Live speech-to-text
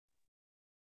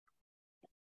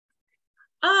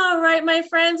All right, my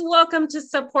friends, welcome to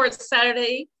Support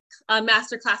Saturday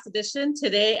Masterclass Edition.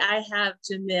 Today I have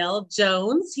Jamelle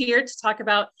Jones here to talk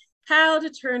about how to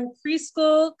turn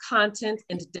preschool content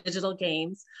into digital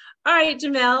games. All right,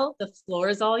 Jamelle, the floor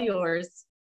is all yours.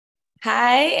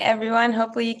 Hi, everyone.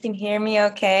 Hopefully you can hear me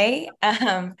okay.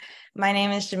 My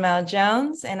name is Jamelle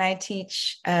Jones, and I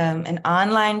teach an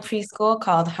online preschool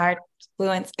called Heart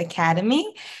Fluence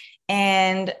Academy.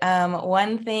 And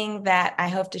one thing that I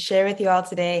hope to share with you all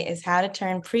today is how to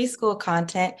turn preschool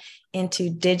content into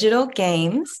digital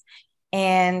games.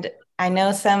 And I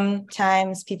know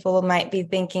sometimes people might be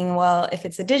thinking, well, if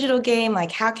it's a digital game,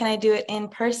 like how can I do it in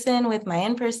person with my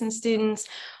in-person students?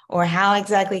 Or how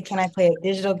exactly can I play a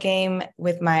digital game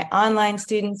with my online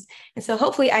students? And so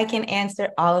hopefully I can answer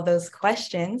all of those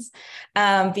questions.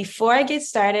 Before I get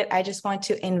started, I just want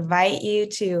to invite you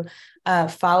to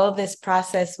follow this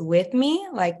process with me.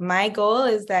 Like my goal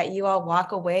is that you all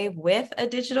walk away with a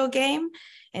digital game.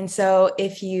 And so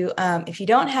if you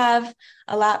don't have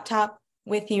a laptop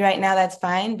with you right now, that's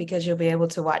fine because you'll be able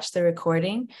to watch the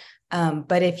recording.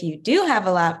 But if you do have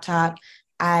a laptop,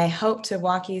 I hope to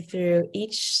walk you through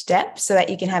each step so that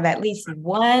you can have at least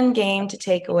one game to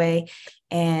take away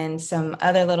and some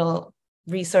other little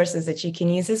resources that you can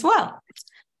use as well.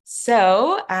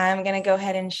 So I'm going to go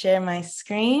ahead and share my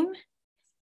screen.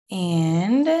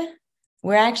 And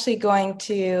we're actually going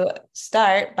to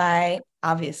start by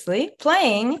obviously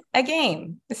playing a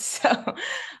game. So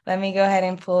let me go ahead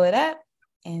and pull it up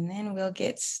and then we'll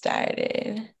get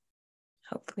started.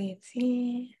 Hopefully it's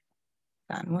here.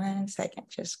 On 1 second,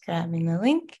 just grabbing the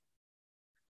link.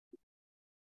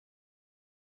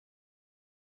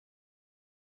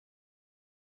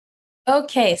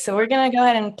 Okay, so we're going to go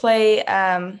ahead and play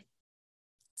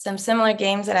some similar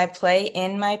games that I play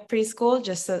in my preschool,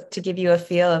 just to give you a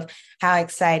feel of how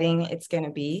exciting it's going to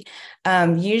be.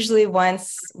 Usually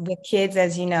once with kids,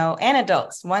 as you know, and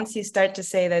adults, once you start to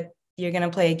say that you're going to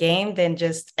play a game, then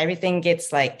just everything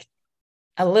gets like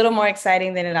a little more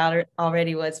exciting than it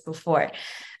already was before.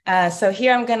 So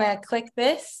here I'm going to click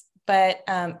this, but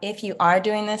if you are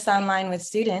doing this online with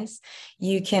students,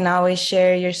 you can always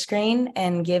share your screen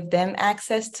and give them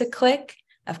access to click.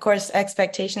 Of course,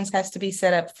 expectations has to be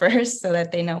set up first so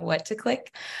that they know what to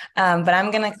click. But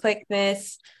I'm going to click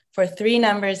this for 3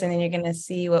 numbers, and then you're going to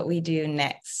see what we do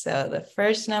next. So the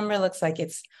first number looks like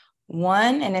it's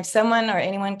 1. And if someone or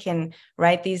anyone can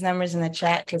write these numbers in the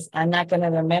chat, because I'm not going to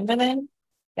remember them,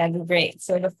 that'd be great.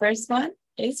 So the first one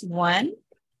is 1.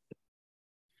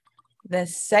 The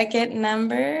second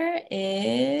number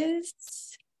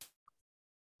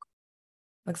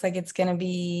looks like it's going to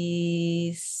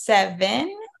be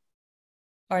 7,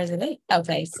 or is it 8?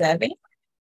 Okay, 7.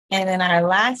 And then our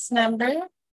last number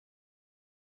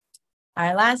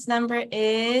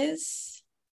is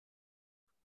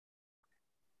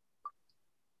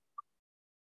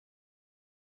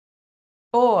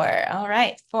 4. All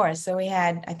right, 4. So we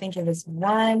had, I think it was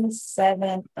 1,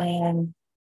 7, and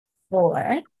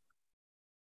 4.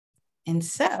 And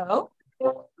so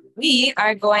we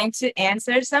are going to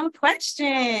answer some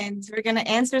questions. We're going to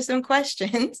answer some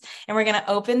questions and we're going to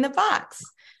open the box.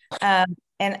 And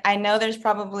I know there's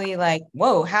probably like,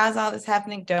 whoa, how's all this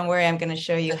happening? Don't worry, I'm going to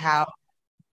show you how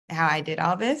I did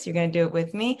all this. You're going to do it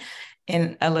with me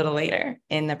in a little later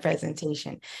in the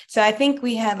presentation. So I think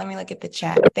we had, let me look at the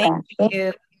chat. Thank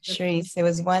you, Sharice. It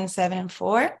was 1, 7, and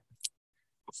 4.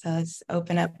 So let's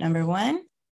open up number 1.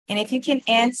 And if you can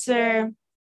answer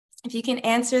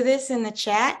this in the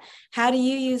chat, how do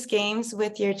you use games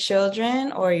with your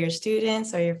children or your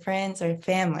students or your friends or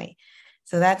family?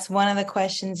 So that's one of the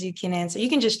questions you can answer. You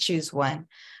can just choose one.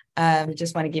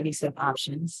 Just want to give you some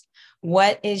options.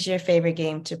 What is your favorite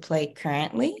game to play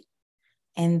currently?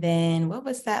 And then what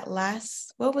was the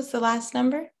last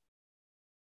number?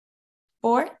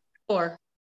 4? 4.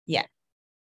 Yeah.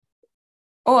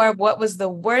 Or what was the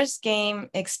worst game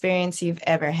experience you've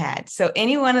ever had? So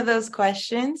any one of those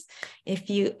questions, if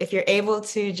you're able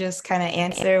to just kind of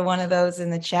answer one of those in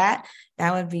the chat,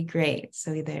 that would be great.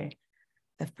 So either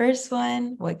the first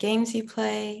one, what games you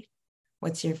play,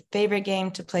 what's your favorite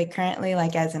game to play currently,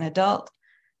 like as an adult,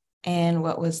 and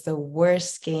what was the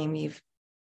worst game you've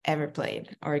ever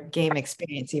played or game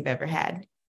experience you've ever had.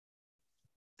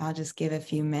 I'll just give a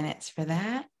few minutes for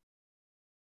that.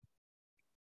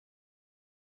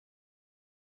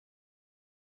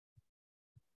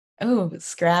 Oh,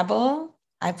 Scrabble.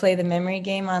 I play the memory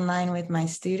game online with my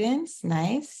students.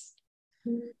 Nice.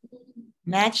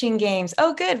 Matching games.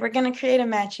 Oh, good. We're going to create a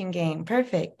matching game.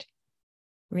 Perfect.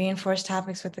 Reinforce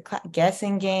topics with the class.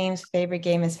 Guessing games. Favorite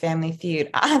game is Family Feud.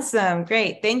 Awesome.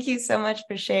 Great. Thank you so much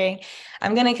for sharing.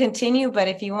 I'm going to continue, but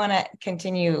if you want to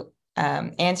continue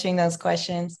answering those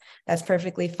questions, that's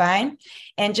perfectly fine.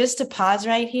 And just to pause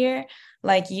right here,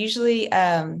 like usually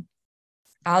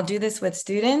I'll do this with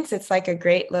students. It's like a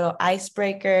great little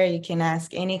icebreaker. You can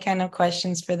ask any kind of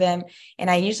questions for them.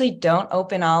 And I usually don't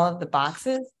open all of the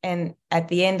boxes. And at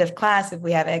the end of class, if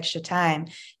we have extra time,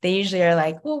 they usually are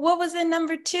like, well, what was in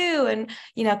number 2? And,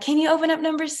 can you open up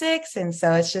number 6? And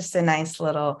so it's just a nice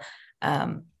little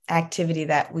activity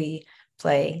that we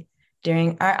play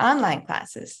during our online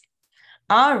classes.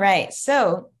 All right.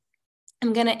 So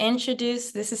I'm going to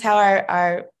introduce, this is how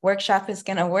our workshop is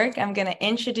going to work. I'm going to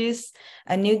introduce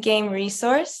a new game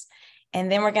resource,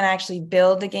 and then we're going to actually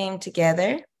build the game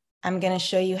together. I'm going to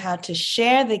show you how to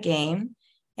share the game,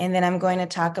 and then I'm going to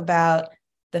talk about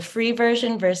the free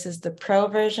version versus the pro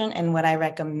version and what I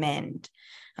recommend.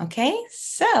 Okay,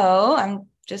 so I'm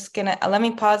just going to, let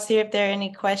me pause here if there are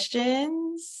any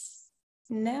questions.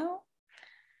 No?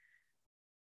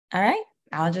 All right,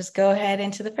 I'll just go ahead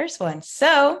into the first one.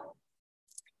 So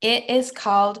it is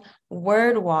called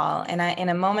Word Wall. And in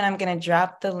a moment, I'm going to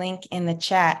drop the link in the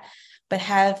chat. But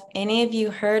have any of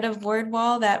you heard of Word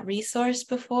Wall, that resource,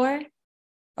 before?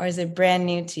 Or is it brand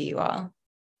new to you all?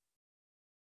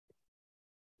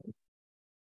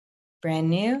 Brand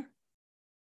new?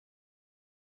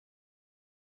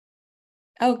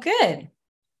 Oh, good.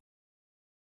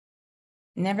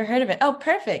 Never heard of it. Oh,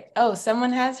 perfect. Oh,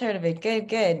 someone has heard of it. Good,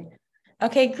 good.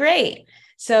 Okay, great.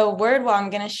 So Word Wall, I'm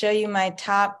going to show you my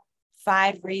top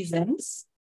 5 reasons.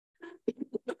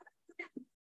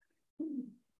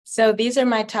 So these are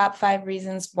my top 5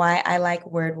 reasons why I like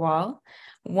Word Wall.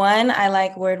 1, I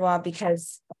like Word Wall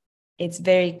because it's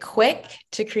very quick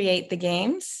to create the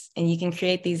games, and you can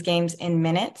create these games in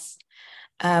minutes.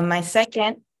 My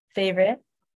second favorite,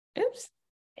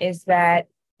 is that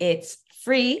it's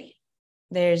free.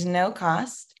 There's no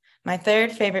cost. My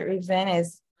third favorite reason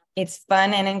is it's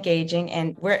fun and engaging,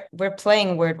 and we're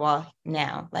playing Word Wall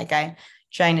now. Like, I'm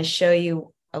trying to show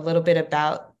you a little bit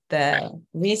about the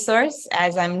resource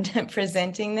as I'm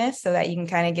presenting this so that you can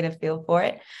kind of get a feel for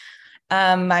it.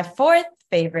 My fourth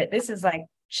favorite, this is like,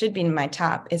 should be in my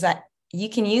top, is that you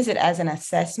can use it as an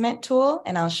assessment tool,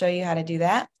 and I'll show you how to do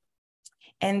that.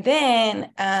 And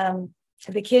then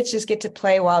the kids just get to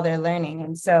play while they're learning.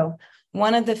 And so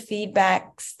one of the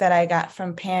feedbacks that I got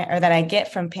from that I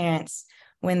get from parents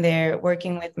when they're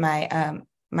working with my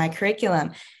my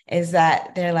curriculum is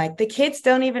that they're like, the kids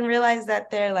don't even realize that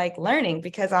they're like learning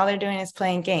because all they're doing is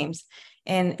playing games.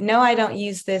 And no, I don't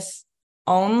use this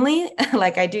only,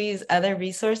 like I do use other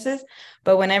resources,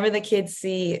 but whenever the kids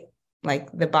see like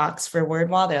the box for Word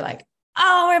Wall, they're like,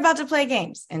 oh, we're about to play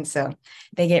games. And so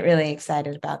they get really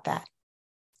excited about that.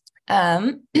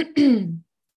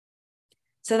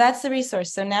 So that's the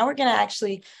resource. So now we're going to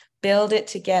actually build it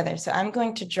together. So I'm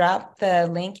going to drop the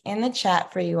link in the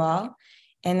chat for you all.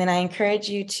 And then I encourage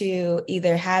you to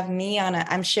either have me on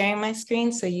I'm sharing my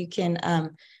screen so you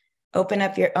can open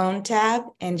up your own tab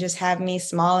and just have me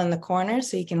small in the corner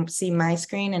so you can see my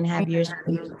screen and have your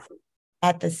screen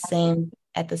at the same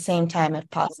time if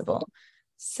possible.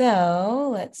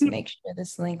 So let's make sure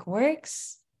this link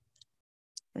works.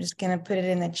 I'm just going to put it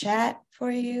in the chat for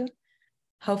you.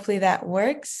 Hopefully that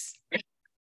works.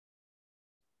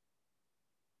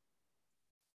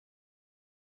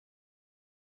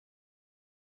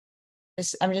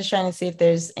 I'm just trying to see if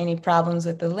there's any problems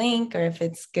with the link or if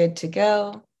it's good to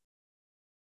go.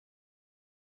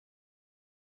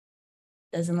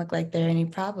 Doesn't look like there are any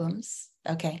problems.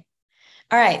 Okay.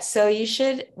 All right. So you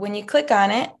should, when you click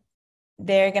on it,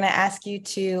 they're going to ask you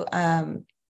to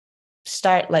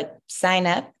sign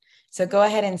up. So go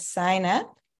ahead and sign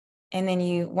up. And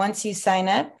then once you sign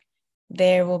up,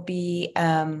 there will be,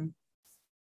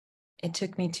 it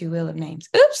took me to Wheel of Names.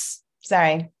 Oops,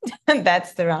 sorry,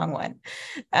 that's the wrong one.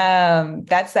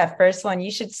 That's that first one. You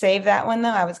should save that one though.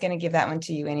 I was going to give that one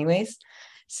to you anyways.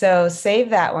 So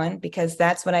save that one because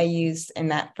that's what I used in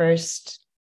that first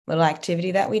little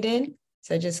activity that we did.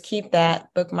 So just keep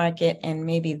that, bookmark it, and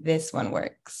maybe this one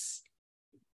works.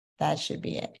 That should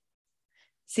be it.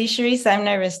 See, Sharice, I'm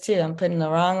nervous too. I'm putting the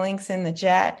wrong links in the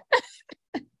chat.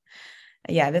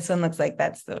 Yeah, this one looks like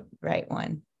that's the right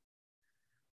one.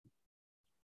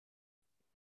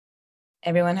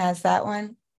 Everyone has that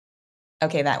one?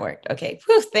 Okay, that worked. Okay,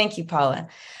 whew, thank you, Paula.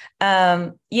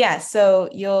 Yeah, so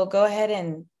you'll go ahead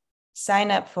and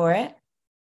sign up for it.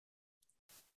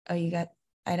 Oh,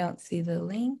 I don't see the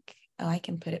link. Oh, I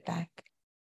can put it back.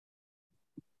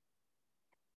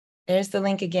 There's the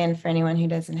link again for anyone who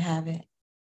doesn't have it.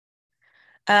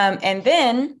 And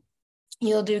then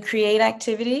you'll do create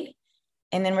activity.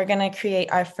 And then we're going to create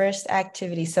our first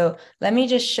activity. So let me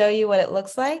just show you what it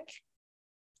looks like.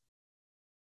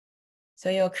 So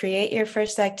you'll create your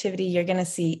first activity. You're going to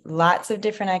see lots of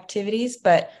different activities,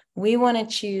 but we want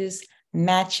to choose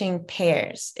matching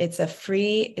pairs. It's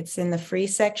in the free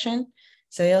section.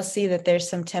 So you'll see that there's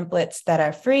some templates that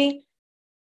are free,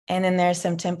 and then there's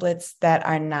some templates that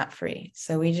are not free.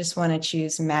 So we just want to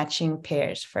choose matching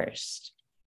pairs first.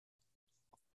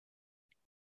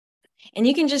 And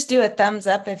you can just do a thumbs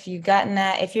up if you've gotten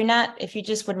that. If you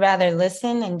just would rather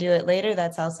listen and do it later,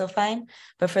 that's also fine.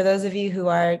 But for those of you who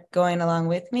are going along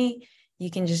with me, you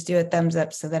can just do a thumbs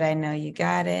up so that I know you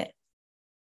got it.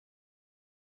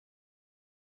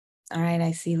 All right,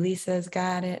 I see Lisa's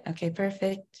got it. Okay,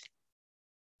 perfect.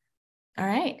 All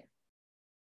right.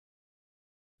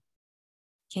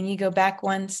 Can you go back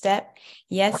one step?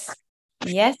 Yes,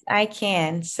 I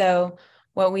can. So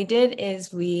what we did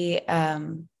is we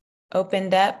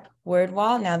opened up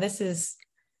WordWall. Now this is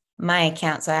my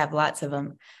account, so I have lots of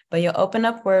them, but you'll open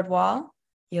up WordWall,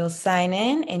 you'll sign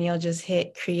in, and you'll just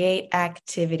hit create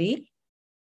activity.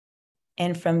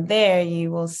 And from there,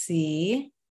 you will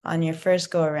see on your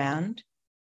first go around,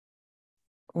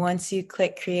 once you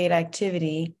click create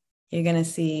activity, you're going to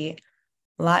see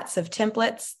lots of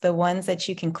templates. The ones that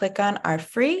you can click on are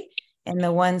free, and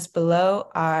the ones below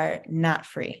are not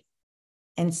free.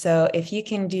 And so if you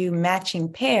can do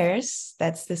matching pairs,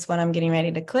 that's this one I'm getting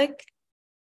ready to click,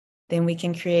 then we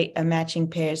can create a matching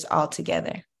pairs all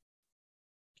together.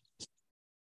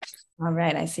 All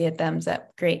right, I see a thumbs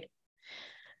up. Great.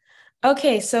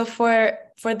 Okay, so for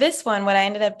this one, what I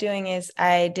ended up doing is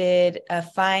I did a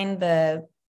find the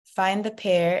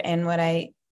pair, and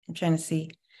I'm trying to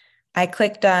see. I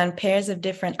clicked on pairs of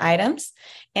different items,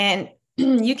 and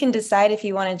you can decide if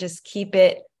you want to just keep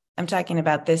it. I'm talking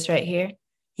about this right here.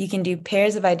 You can do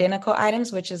pairs of identical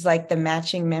items, which is like the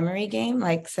matching memory game,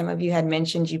 like some of you had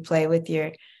mentioned you play with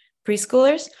your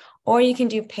preschoolers, or you can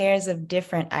do pairs of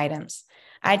different items.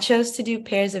 I chose to do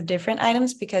pairs of different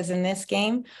items because in this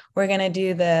game, we're going to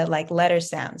do the letter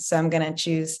sounds. So I'm going to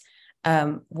choose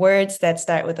words that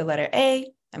start with the letter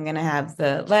A. I'm going to have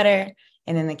the letter,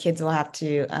 and then the kids will have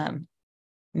to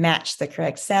match the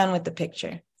correct sound with the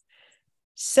picture.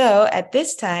 So at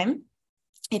this time,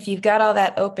 if you've got all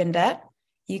that opened up,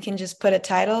 you can just put a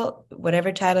title,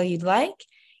 whatever title you'd like.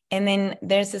 And then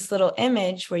there's this little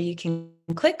image where you can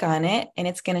click on it, and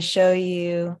it's going to show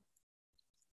you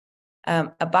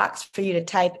a box for you to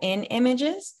type in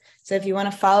images. So if you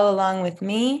want to follow along with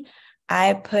me,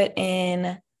 I put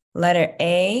in letter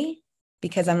A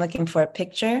because I'm looking for a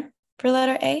picture for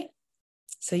letter A.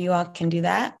 So you all can do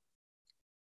that.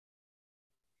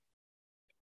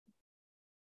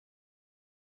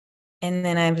 And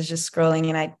then I was just scrolling,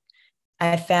 and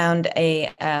I found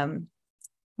a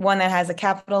one that has a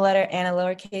capital letter and a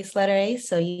lowercase letter A.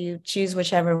 So you choose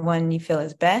whichever one you feel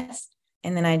is best.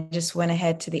 And then I just went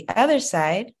ahead to the other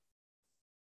side.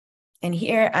 And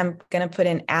here I'm going to put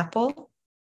in apple.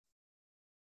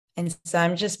 And so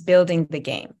I'm just building the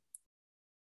game.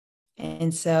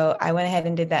 And so I went ahead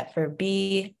and did that for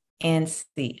B and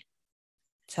C.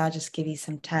 So I'll just give you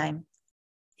some time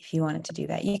if you wanted to do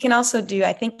that. You can also do,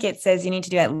 I think it says you need to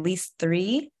do at least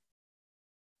 3.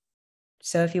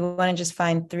 So if you want to just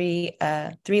find 3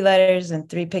 letters and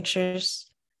 3 pictures,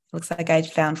 looks like I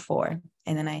found 4.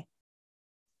 And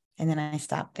then I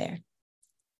stopped there.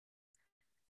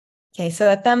 Okay,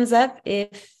 so a thumbs up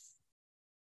if,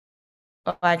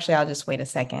 well, actually, I'll just wait a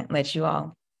second, let you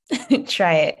all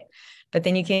try it. But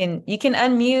then you can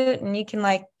unmute, and you can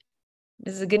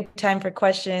this is a good time for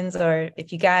questions, or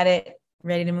if you got it,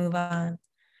 ready to move on.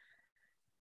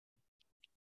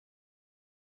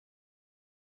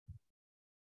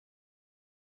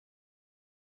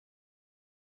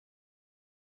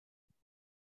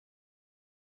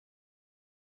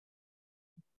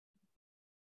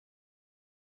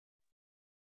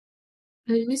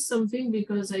 I missed something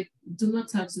because I do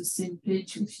not have the same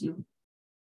page with you.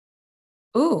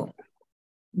 Ooh.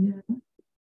 Yeah.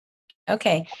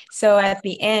 Okay, so at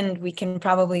the end, we can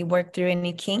probably work through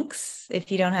any kinks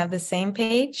if you don't have the same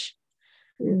page.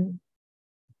 Yeah.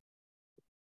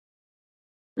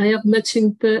 I have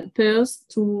matching pairs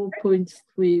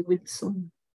 2.3 with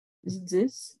some. Is it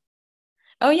this?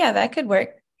 Oh yeah, that could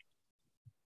work.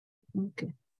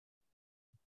 Okay.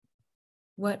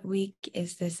 What week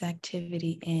is this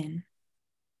activity in?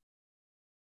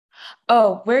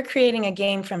 Oh, we're creating a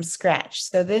game from scratch.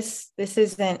 So this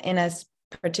isn't in a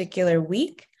particular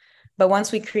week, but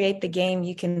once we create the game,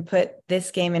 you can put this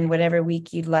game in whatever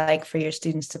week you'd like for your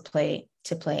students to play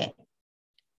it.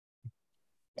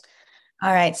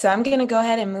 All right, so I'm going to go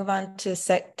ahead and move on to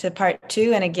part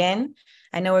 2. And again,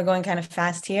 I know we're going kind of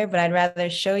fast here, but I'd rather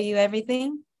show you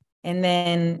everything. And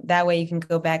then that way you can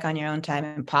go back on your own time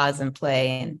and pause and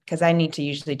play. And because I need to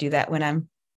usually do that when I'm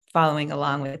following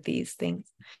along with these things.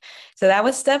 So that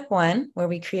was step 1, where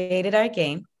we created our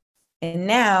game. And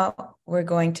now we're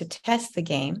going to test the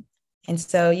game. And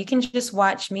so you can just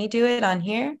watch me do it on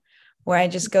here, where I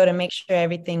just go to make sure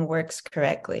everything works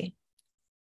correctly.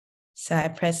 So I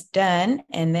press done,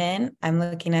 and then I'm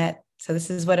looking at, so this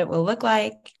is what it will look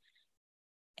like.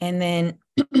 And then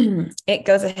it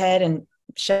goes ahead and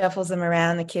shuffles them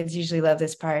around. The kids usually love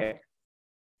this part.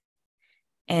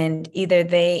 And either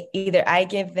I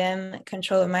give them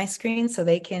control of my screen so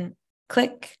they can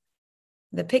click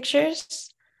the pictures,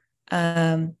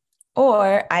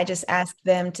 or I just ask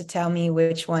them to tell me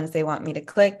which ones they want me to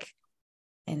click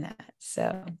and that.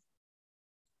 So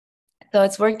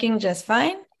it's working just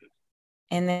fine.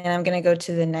 And then I'm going to go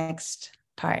to the next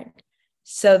part.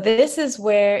 So this is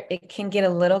where it can get a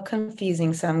little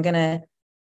confusing. So I'm going to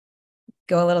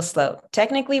go a little slow.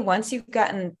 Technically, once you've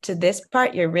gotten to this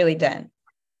part, you're really done.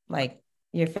 Like,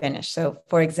 you're finished. So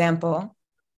for example,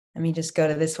 let me just go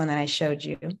to this one that I showed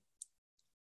you.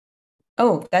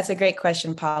 Oh, that's a great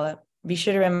question, Paula. Be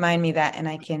sure to remind me that, and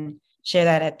I can share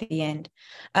that at the end.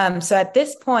 So at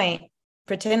this point,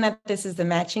 pretend that this is the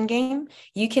matching game.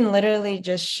 You can literally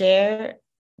just share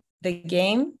the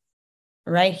game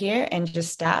right here and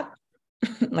just stop.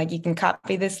 Like, you can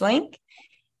copy this link,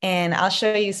 and I'll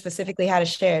show you specifically how to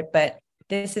share it, but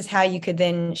this is how you could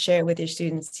then share it with your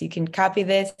students. You can copy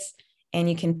this and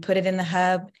you can put it in the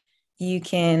hub. You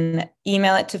can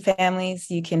email it to families.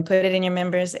 You can put it in your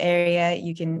members area.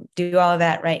 You can do all of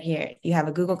that right here. If you have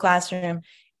a Google Classroom,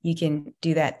 you can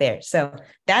do that there. So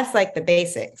that's like the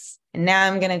basics. And now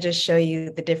I'm going to just show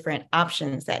you the different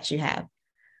options that you have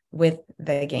with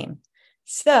the game.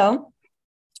 So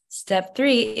step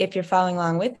 3, if you're following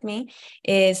along with me,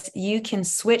 is you can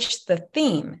switch the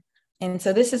theme. And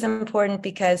so this is important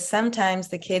because sometimes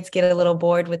the kids get a little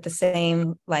bored with the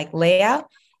same like layout.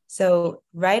 So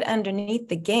right underneath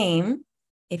the game,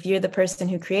 if you're the person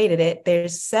who created it,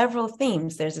 there's several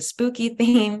themes. There's a spooky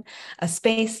theme, a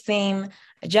space theme,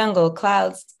 a jungle,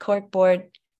 clouds,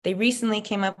 corkboard. They recently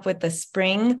came up with the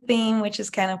spring theme, which is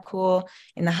kind of cool.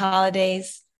 In the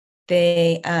holidays,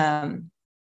 they have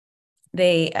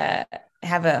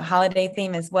a holiday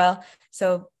theme as well.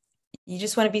 So you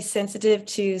just want to be sensitive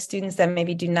to students that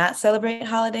maybe do not celebrate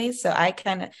holidays. So I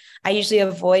usually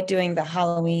avoid doing the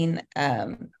Halloween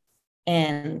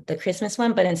and the Christmas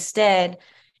one, but instead,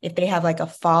 if they have like a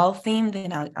fall theme,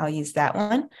 then I'll use that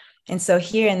one. And so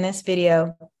here in this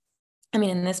video,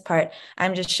 in this part,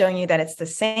 I'm just showing you that it's the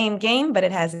same game, but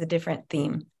it has a different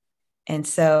theme. And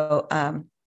so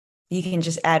you can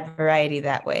just add variety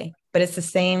that way, but it's the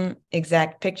same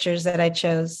exact pictures that I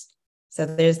chose. So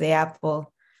there's the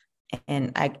apple,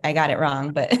 and I got it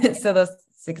wrong, but so those,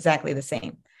 it's exactly the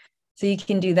same. So you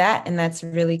can do that, and that's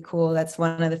really cool. That's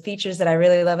one of the features that I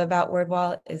really love about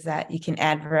WordWall, is that you can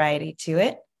add variety to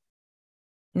it.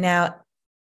 Now,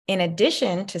 in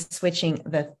addition to switching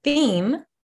the theme,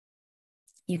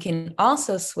 you can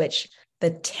also switch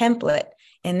the template.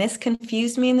 And this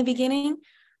confused me in the beginning,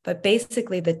 but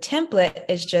basically the template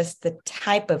is just the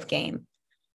type of game.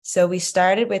 So we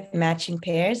started with matching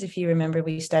pairs. If you remember,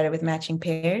 we started with matching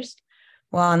pairs.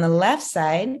 Well, on the left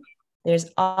side, there's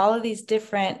all of these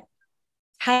different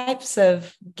types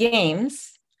of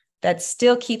games that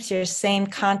still keeps your same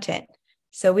content.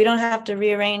 So we don't have to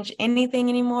rearrange anything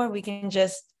anymore. We can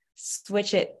just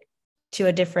switch it to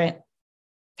a different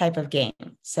type of game.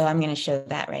 So I'm going to show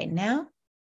that right now.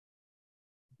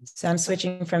 So I'm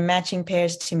switching from matching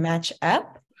pairs to match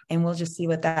up, and we'll just see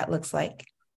what that looks like.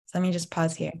 So let me just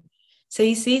pause here. So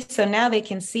you see, so now they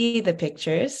can see the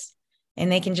pictures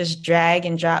and they can just drag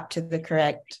and drop to the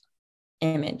correct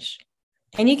image.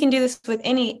 And you can do this with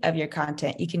any of your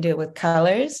content. You can do it with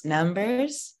colors,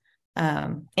 numbers,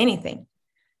 anything.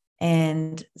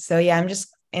 And so, yeah,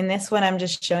 in this one, I'm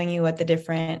just showing you what the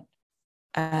different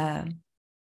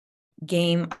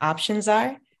game options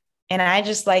are. And I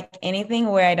just like anything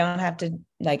where I don't have to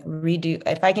like redo.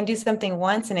 If I can do something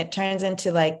once and it turns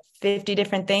into like 50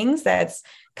 different things, that's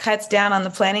cuts down on the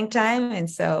planning time. And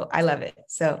so I love it.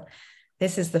 So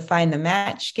this is the find the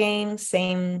match game,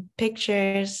 same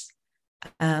pictures.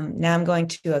 Now I'm going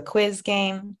to a quiz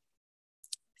game,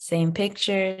 same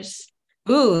pictures.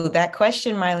 Ooh, that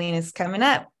question, Marlene, is coming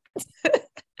up.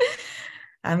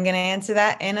 I'm going to answer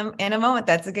that in a moment.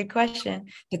 That's a good question.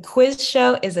 The quiz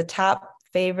show is a top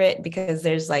favorite because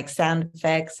there's like sound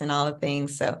effects and all the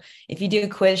things. So if you do a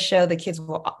quiz show, the kids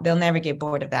they'll never get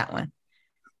bored of that one.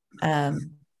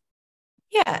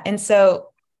 Yeah. And so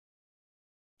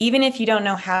even if you don't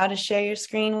know how to share your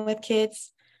screen with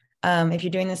kids, if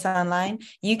you're doing this online,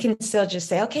 you can still just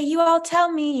say, okay, you all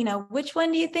tell me, which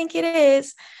one do you think it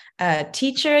is?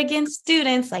 Teacher against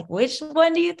students, like, which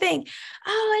one do you think?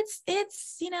 Oh,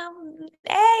 it's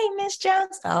A, Miss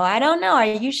Jones. Oh, I don't know. Are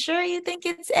you sure you think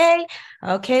it's A?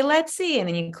 Okay, let's see. And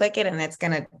then you click it and it's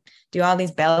going to do all these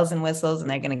bells and whistles and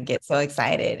they're going to get so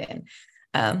excited.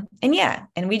 And yeah,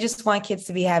 and we just want kids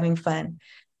to be having fun.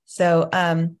 So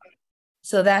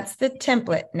that's the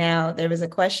template. Now, there was a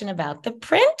question about the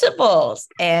printables.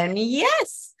 And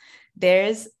yes,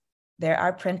 there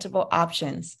are printable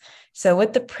options. So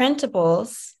with the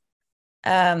printables,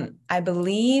 I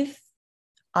believe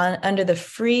under the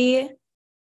free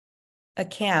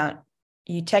account,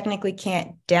 you technically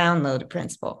can't download the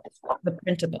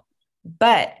printable.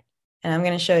 But, and I'm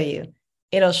going to show you,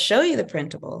 it'll show you the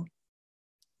printable.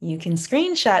 You can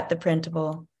screenshot the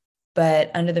printable.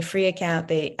 But under the free account,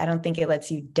 I don't think it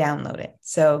lets you download it.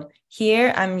 So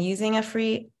here I'm using a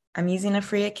free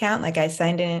account. Like I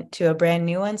signed in to a brand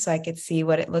new one so I could see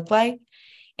what it looked like.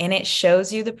 And it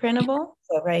shows you the printable.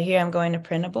 So right here, I'm going to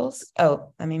printables.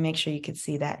 Oh, let me make sure you could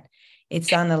see that.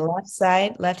 It's on the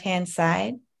left-hand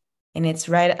side, and it's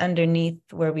right underneath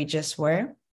where we just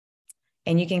were.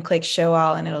 And you can click show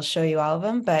all and it'll show you all of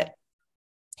them. But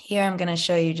here I'm going to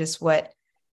show you just what.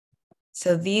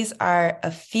 So these are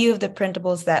a few of the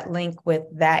printables that link with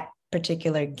that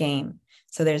particular game.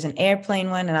 So there's an airplane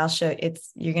one, and I'll show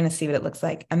you're going to see what it looks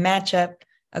like. A matchup,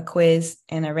 a quiz,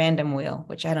 and a random wheel,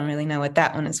 which I don't really know what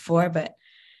that one is for, but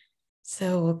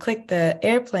so we'll click the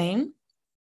airplane.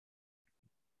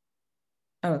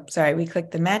 Oh, sorry, we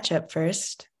clicked the matchup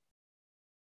first.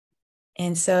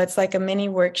 And so it's like a mini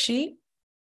worksheet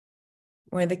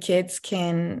where the kids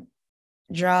can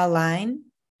draw a line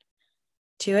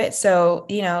to it. So,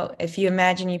 if you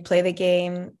imagine you play the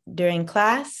game during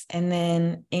class and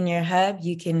then in your hub,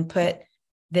 you can put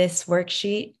this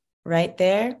worksheet right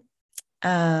there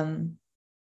in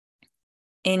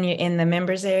the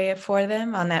members area for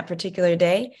them on that particular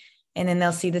day. And then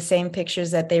they'll see the same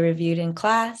pictures that they reviewed in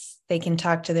class. They can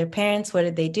talk to their parents. What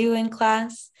did they do in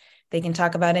class? They can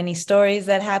talk about any stories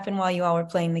that happened while you all were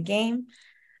playing the game.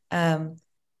 And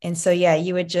so, yeah,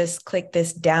 you would just click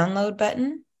this download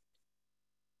button.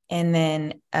 And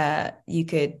then you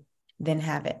could then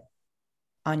have it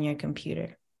on your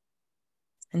computer.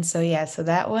 And so, yeah, so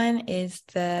that one is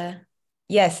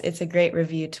yes, it's a great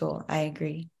review tool. I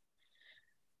agree.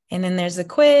 And then there's a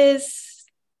quiz.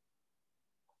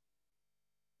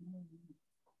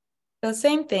 So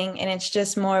same thing, and it's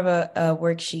just more of a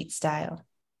worksheet style.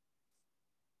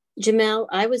 Jamelle,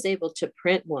 I was able to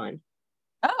print one.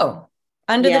 Oh,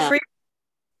 under the free?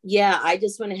 Yeah, I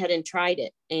just went ahead and tried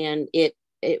it, and it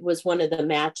was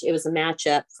it was a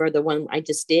matchup for the one I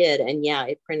just did. And yeah,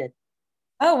 it printed.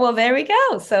 Oh, well, there we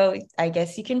go. So I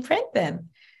guess you can print them.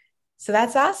 So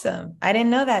that's awesome. I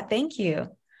didn't know that. Thank you.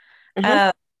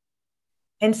 Uh-huh.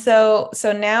 And so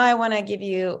now I want to give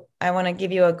you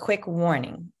a quick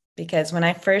warning, because when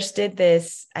I first did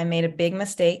this, I made a big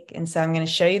mistake. And so I'm going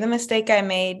to show you the mistake I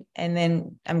made, and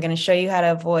then I'm going to show you how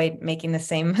to avoid making the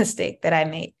same mistake that I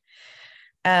made.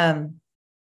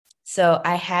 So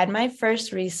I had my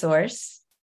first resource.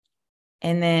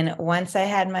 And then once I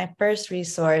had my first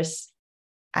resource,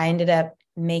 I ended up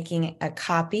making a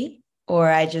copy, or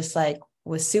I just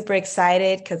was super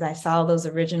excited because I saw those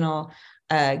original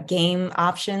game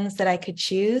options that I could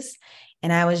choose.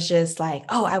 And I was just like,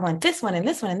 oh, I want this one and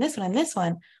this one and this one and this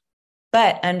one.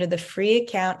 But under the free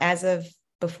account, as of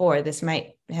before, this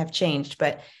might have changed,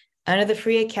 but under the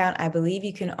free account, I believe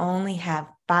you can only have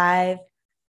 5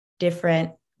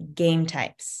 different game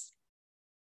types.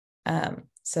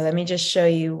 So let me just show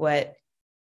you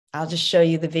I'll just show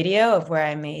you the video of where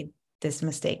I made this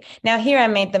mistake. Now here I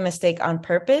made the mistake on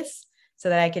purpose so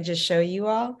that I could just show you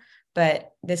all,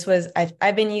 but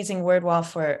I've been using WordWall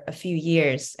for a few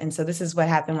years. And so this is what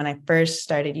happened when I first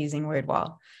started using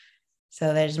WordWall.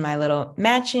 So there's my little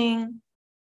matching.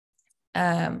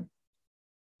 And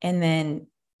then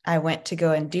I went to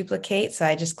go and duplicate. So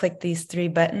I just clicked these 3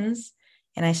 buttons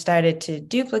and I started to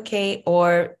duplicate,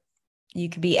 or you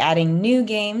could be adding new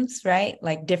games, right?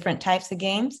 Like different types of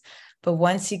games. But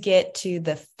once you get to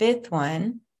the 5th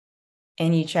one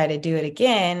and you try to do it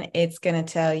again, it's going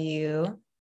to tell you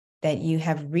that you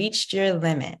have reached your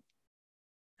limit.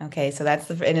 Okay, so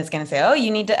and it's going to say, oh,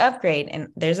 you need to upgrade. And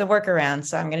there's a workaround.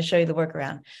 So I'm going to show you the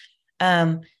workaround.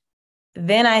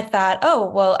 Then I thought, oh,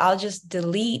 well, I'll just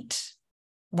delete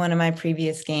one of my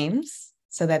previous games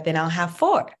so that then I'll have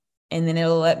 4. And then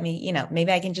it'll let me,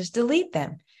 maybe I can just delete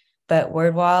them. but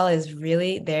WordWall is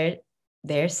really,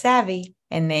 they're savvy,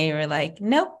 and they were like,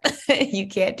 nope, you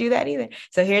can't do that either.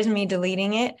 So here's me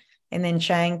deleting it and then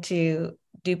trying to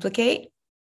duplicate,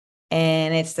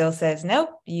 and it still says, nope,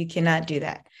 you cannot do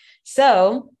that.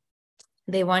 So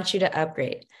they want you to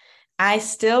upgrade. I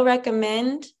still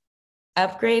recommend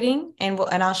upgrading, and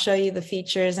I'll show you the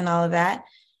features and all of that.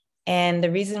 And the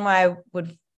reason why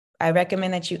I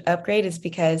recommend that you upgrade is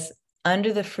because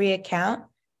under the free account,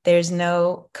 there's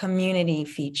no community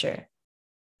feature.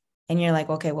 And you're like,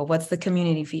 okay, well, what's the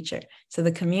community feature? So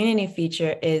the community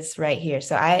feature is right here.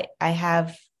 So I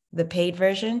have the paid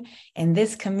version, and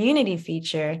this community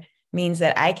feature means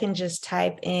that I can just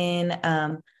type in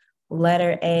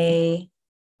letter A,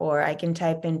 or I can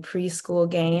type in preschool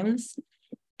games,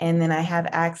 and then I have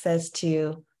access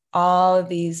to all of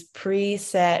these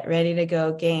preset, ready to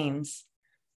go games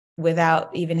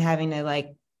without even having to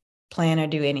like plan or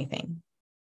do anything.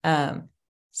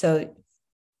 So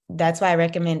that's why I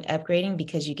recommend upgrading,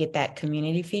 because you get that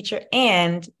community feature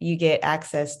and you get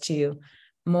access to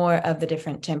more of the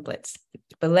different templates.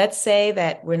 But let's say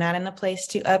that we're not in a place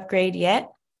to upgrade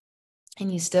yet,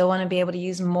 and you still want to be able to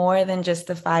use more than just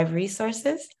the 5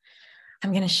 resources.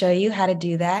 I'm going to show you how to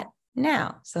do that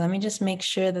now. So let me just make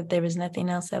sure that there was nothing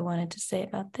else I wanted to say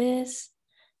about this.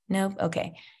 Nope.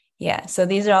 Okay. Yeah. So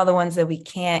these are all the ones that we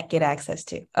can't get access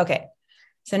to. Okay.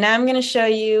 So now I'm going to show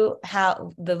you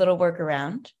how the little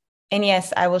workaround. And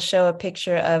yes, I will show a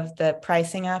picture of the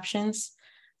pricing options.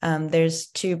 There's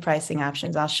 2 pricing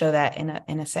options. I'll show that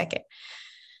in a second.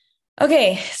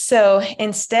 Okay, so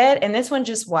instead, and this one,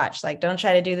 just watch, like, don't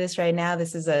try to do this right now.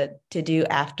 This is a to do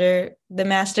after the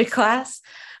master class.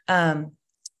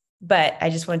 But I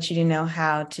just want you to know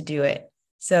how to do it.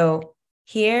 So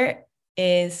here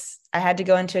is, I had to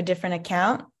go into a different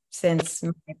account since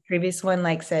my previous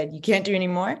one said you can't do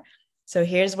anymore. So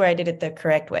here's where I did it the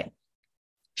correct way.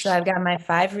 So I've got my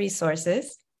 5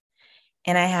 resources,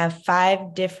 and I have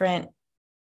 5 different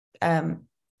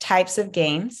types of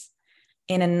games.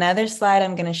 In another slide,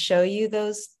 I'm going to show you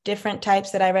those different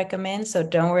types that I recommend. So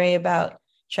don't worry about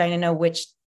trying to know which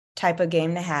type of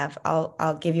game to have.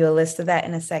 I'll give you a list of that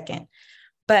in a second.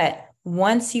 But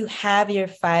once you have your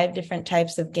 5 different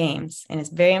types of games, and it's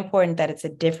very important that it's a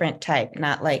different type,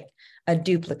 not like a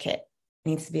duplicate, it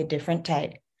needs to be a different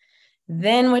type.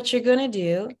 Then what you're going to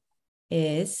do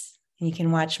is, and you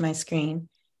can watch my screen,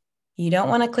 you don't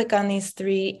want to click on these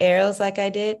 3 arrows like I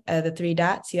did, the 3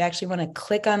 dots. You actually want to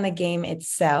click on the game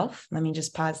itself. Let me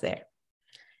just pause there.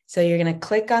 So you're going to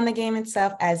click on the game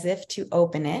itself as if to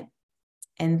open it.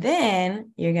 And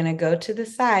then you're going to go to the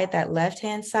side, that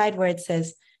left-hand side where it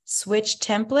says switch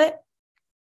template.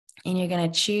 And you're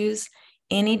going to choose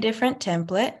any different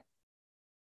template.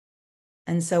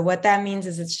 And so what that means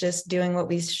is it's just doing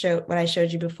what I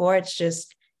showed you before. It's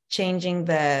just changing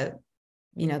the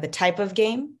type of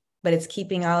game, but it's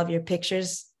keeping all of your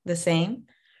pictures the same.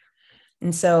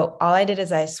 And so all I did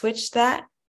is I switched that,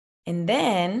 and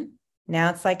then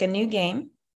now it's like a new game.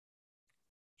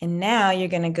 And now you're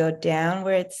going to go down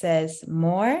where it says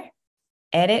more,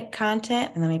 edit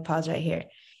content. And let me pause right here.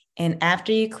 And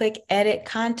after you click edit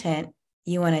content,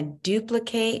 you want to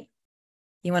duplicate.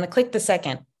 You want to click the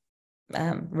second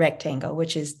rectangle,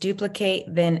 which is duplicate,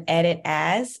 then edit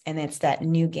as, and it's that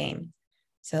new game.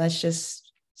 So let's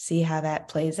just see how that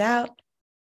plays out.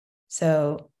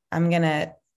 So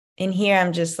in here,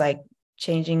 I'm just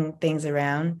changing things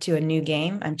around to a new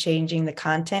game. I'm changing the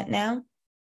content now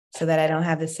so that I don't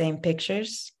have the same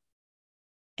pictures.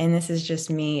 And this is just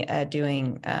me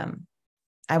doing,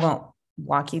 I won't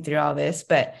walk you through all this,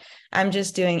 but I'm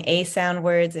just doing A sound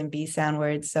words and B sound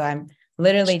words. So I'm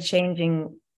literally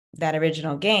changing that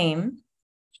original game,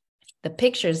 the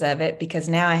pictures of it, because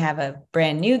now I have a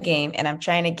brand new game and I'm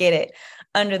trying to get it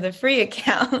under the free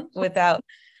account without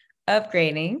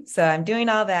upgrading. So I'm doing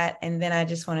all that. And then I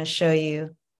just want to show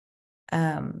you.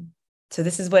 So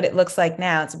this is what it looks like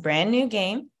now. It's a brand new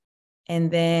game.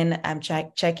 And then I'm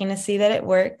checking to see that it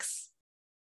works.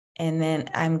 And then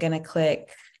I'm going to click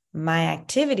my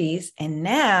activities. And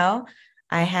now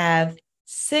I have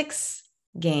 6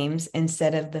 games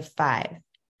instead of the 5.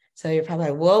 So you're probably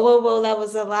like, whoa, that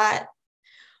was a lot.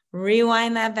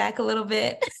 Rewind that back a little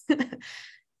bit.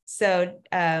 So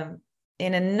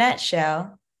in a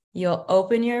nutshell, you'll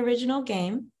open your original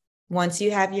game once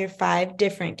you have your 5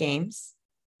 different games.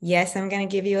 Yes, I'm going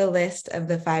to give you a list of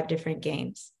the 5 different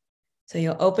games. So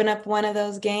you'll open up one of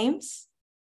those games.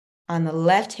 On the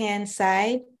left-hand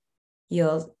side,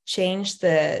 you'll change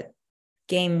the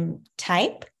game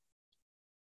type.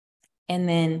 And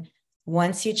then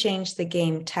once you change the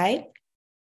game type,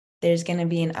 there's going to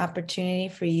be an opportunity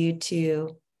for you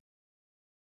to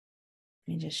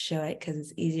me just show it because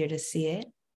it's easier to see it.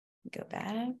 Go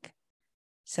back.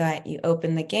 So you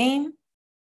open the game,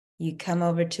 you come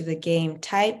over to the game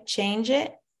type, change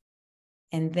it,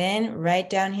 and then right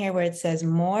down here where it says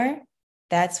more,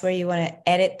 that's where you want to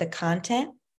edit the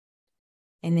content.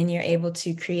 And then you're able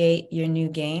to create your new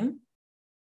game.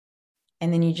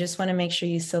 And then you just want to make sure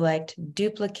you select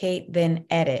duplicate, then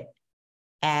edit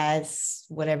as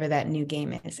whatever that new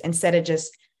game is. Instead of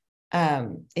just,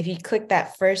 if you click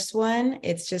that first one,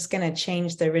 it's just going to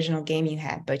change the original game you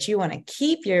had, but you want to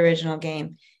keep your original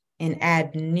game and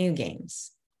add new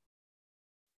games.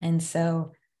 And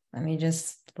so let me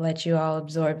just let you all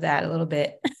absorb that a little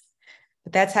bit.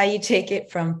 But that's how you take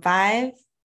it from 5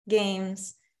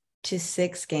 games to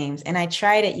 6 games. And I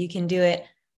tried it. You can do it.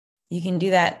 You can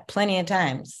do that plenty of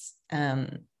times. I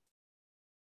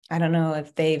don't know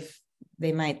if they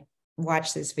might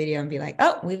watch this video and be like,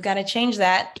 oh, we've got to change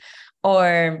that.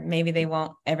 Or maybe they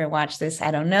won't ever watch this.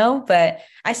 I don't know, but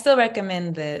I still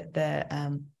recommend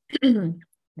the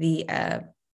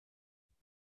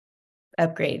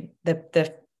upgrade,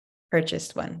 the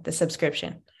purchased one, the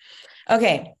subscription.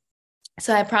 Okay,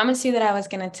 so I promised you that I was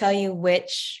going to tell you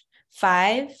which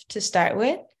 5 to start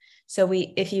with. So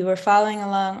if you were following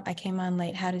along, I came on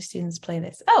late. How do students play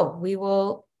this?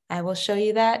 Oh, I will show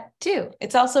you that too.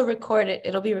 It's also recorded.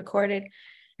 It'll be recorded.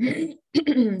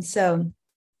 So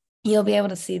you'll be able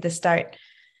to see the start.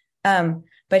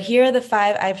 But here are the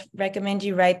 5. I recommend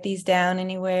you write these down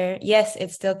anywhere. Yes,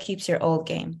 it still keeps your old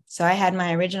game. So I had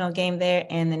my original game there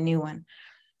and the new one.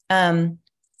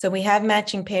 So we have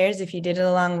matching pairs. If you did it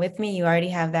along with me, you already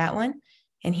have that one.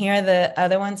 And here are the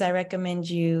other ones I recommend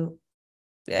you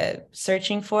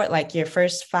searching for, like your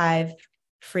first 5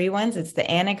 free ones. It's the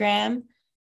anagram,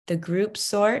 the group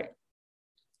sort,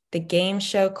 the game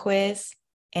show quiz,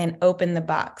 and open the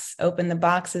box. Open the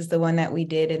box is the one that we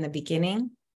did in the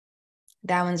beginning.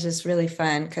 That one's just really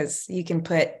fun because you can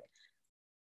put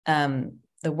the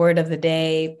word of the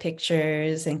day,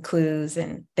 pictures, and clues,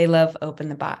 and they love open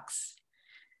the box.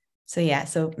 So yeah,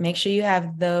 so make sure you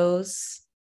have those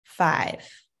 5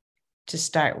 to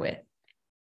start with.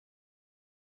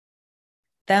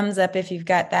 Thumbs up if you've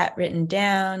got that written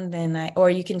down, or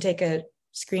you can take a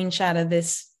screenshot of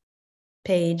this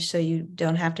page so you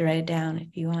don't have to write it down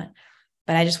if you want.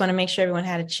 But I just want to make sure everyone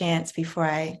had a chance before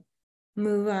I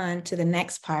move on to the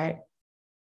next part.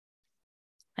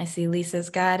 I see Lisa's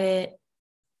got it.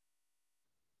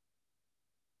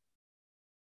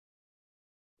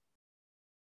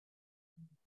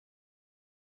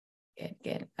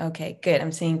 Good. Okay, good.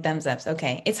 I'm seeing thumbs ups.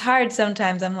 Okay. It's hard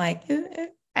sometimes. I'm like,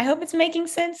 I hope it's making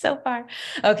sense so far.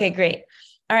 Okay, great.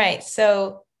 All right.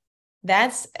 So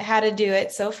that's how to do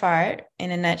it so far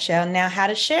in a nutshell. Now, how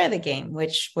to share the game,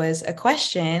 which was a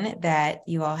question that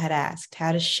you all had asked,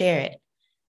 how to share it.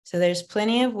 So there's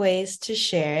plenty of ways to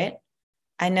share it.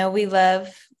 I know we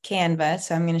love Canva,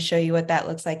 so I'm going to show you what that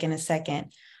looks like in a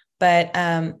second. But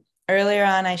earlier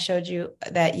on, I showed you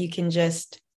that you can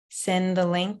just send the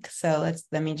link. So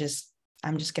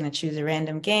I'm just going to choose a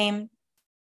random game.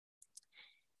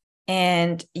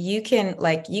 And you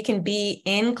can be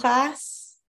in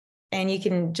class and you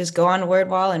can just go on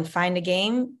WordWall and find a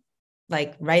game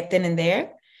like right then and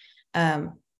there,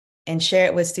 and share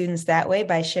it with students that way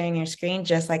by sharing your screen,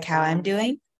 just like how I'm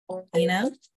doing,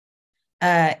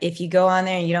 If you go on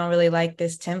there and you don't really like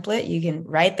this template, you can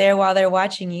right there while they're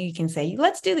watching you can say,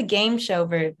 let's do the game show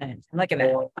version. Look at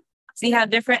that. See how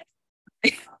different?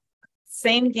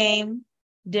 Same game,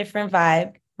 different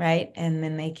vibe, right? And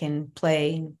then they can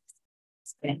play.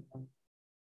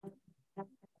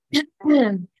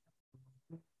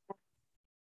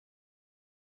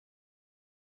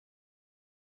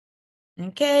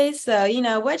 Okay,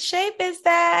 so what shape is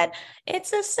that?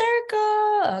 It's a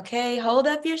circle. Okay, hold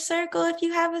up your circle if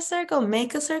you have a circle.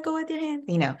 Make a circle with your hand.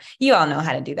 You all know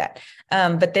how to do that.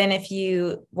 But then if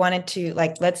you wanted to,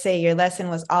 let's say your lesson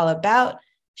was all about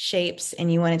shapes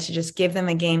and you wanted to just give them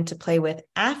a game to play with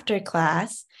after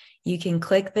class, you can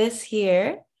click this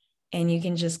here and you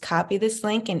can just copy this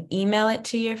link and email it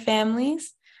to your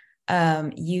families.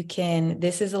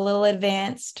 This is a little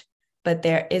advanced, but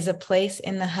there is a place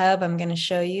in the hub I'm going to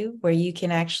show you where you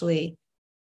can actually,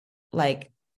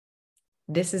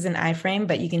 this is an iframe,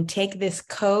 but you can take this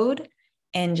code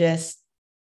and just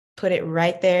put it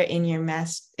right there in your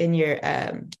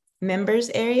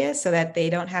members area so that they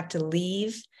don't have to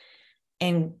leave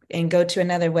and go to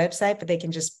another website, but they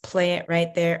can just play it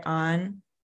right there on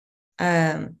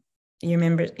your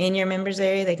members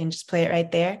area. They can just play it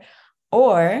right there.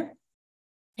 Or,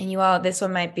 and this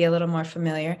one might be a little more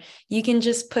familiar, you can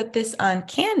just put this on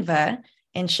Canva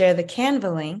and share the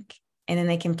Canva link and then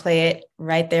they can play it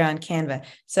right there on Canva.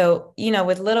 So,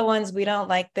 with little ones, we don't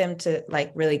like them to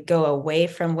like really go away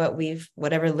from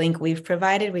whatever link we've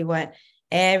provided. We want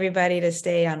everybody to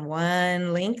stay on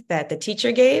one link that the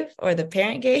teacher gave or the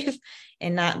parent gave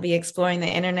and not be exploring the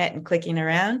internet and clicking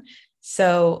around.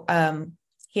 So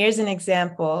here's an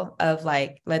example of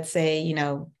like, let's say,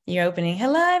 you're opening,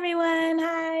 hello, everyone.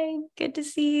 Hi, good to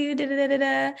see you. Da, da, da, da,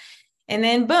 da. And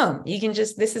then boom, you can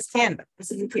this is Canva.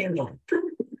 This is Canva.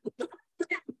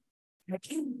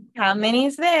 How many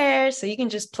is there? So you can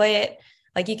just play it,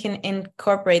 like you can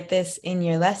incorporate this in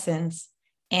your lessons.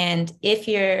 And if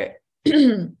you're,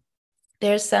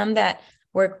 there's some that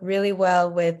work really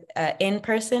well with in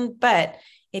person, but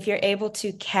if you're able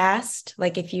to cast,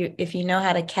 like if you know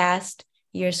how to cast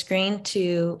your screen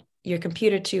to your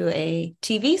computer to a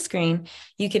TV screen,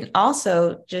 you can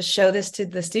also just show this to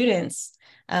the students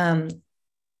that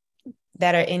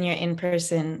are in your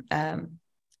in-person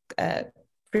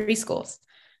preschools.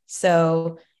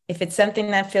 So if it's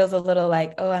something that feels a little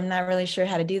like, oh, I'm not really sure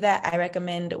how to do that, I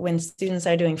recommend when students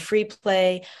are doing free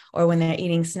play or when they're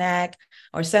eating snack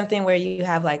or something where you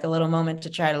have like a little moment to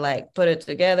try to like put it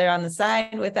together on the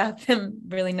side without them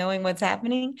really knowing what's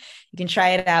happening. You can try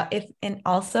it out. And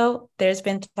also there's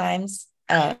been times,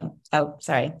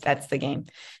 sorry, that's the game.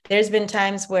 There's been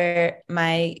times where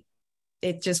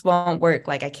it just won't work.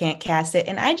 Like I can't cast it.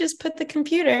 And I just put the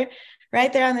computer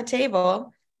right there on the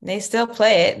table. They still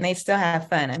play it and they still have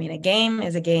fun. I mean, a game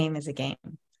is a game is a game.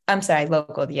 I'm sorry,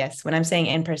 local. Yes. When I'm saying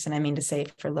in person, I mean to say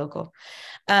for local.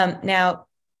 Now,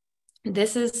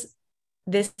 this is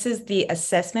the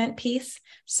assessment piece.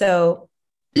 So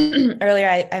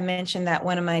earlier I mentioned that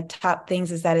one of my top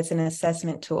things is that it's an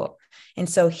assessment tool. And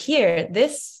so here,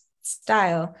 this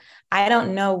style, I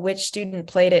don't know which student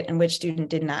played it and which student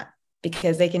did not,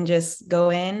 because they can just go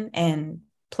in and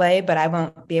play, but I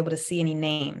won't be able to see any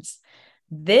names.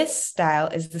 This style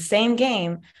is the same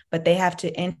game, but they have to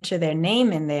enter their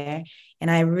name in there. And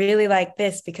I really like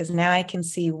this because now I can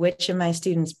see which of my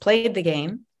students played the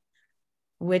game,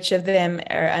 which of them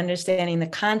are understanding the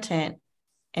content,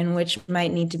 and which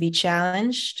might need to be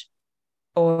challenged,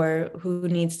 or who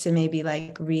needs to maybe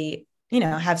like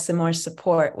have some more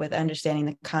support with understanding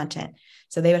the content.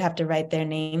 So they would have to write their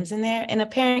names in there. And a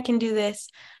parent can do this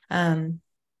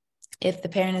if the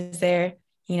parent is there,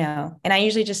 and I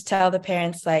usually just tell the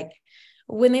parents, like,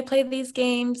 when they play these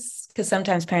games, because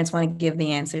sometimes parents want to give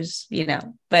the answers,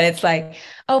 but it's like,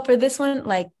 oh, for this one,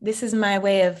 like, this is my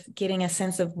way of getting a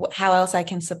sense of how else I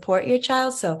can support your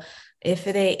child. So if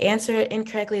they answer it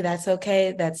incorrectly, that's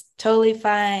okay. That's totally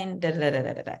fine. Da, da, da,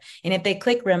 da, da, da. And if they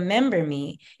click remember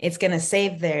me, it's going to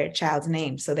save their child's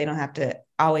name. So they don't have to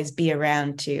always be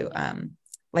around to,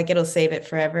 it'll save it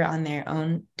forever on their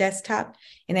own desktop.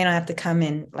 And they don't have to come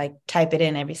and like type it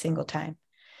in every single time.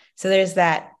 So there's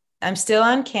that. I'm still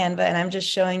on Canva, and I'm just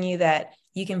showing you that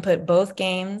you can put both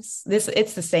games.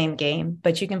 It's the same game,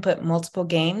 but you can put multiple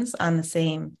games on the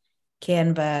same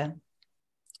Canva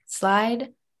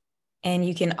slide. And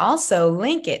you can also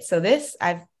link it. So this,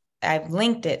 I've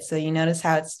linked it. So you notice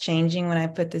how it's changing when I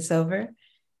put this over.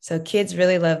 So kids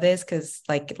really love this because,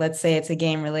 like, let's say it's a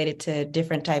game related to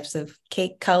different types of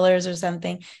cake colors or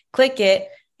something. Click it,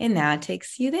 and now it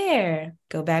takes you there.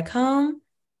 Go back home,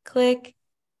 click.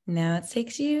 Now it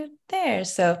takes you there.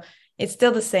 So it's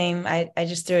still the same. I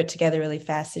just threw it together really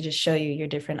fast to just show you your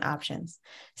different options.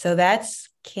 So that's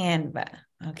Canva.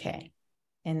 Okay.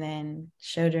 And then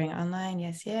show during online.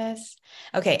 Yes, yes.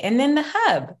 Okay. And then the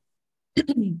hub.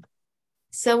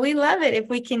 So we love it if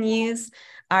we can use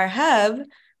our hub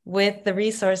with the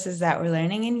resources that we're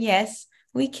learning. And yes,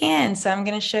 we can. So I'm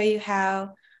going to show you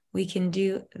how we can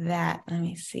do that. Let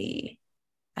me see.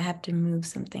 I have to move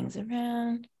some things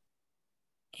around.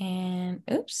 And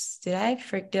oops, did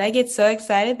I get so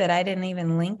excited that I didn't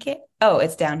even link it? Oh,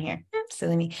 it's down here.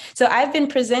 Silly me. So I've been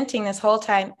presenting this whole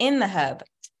time in the hub.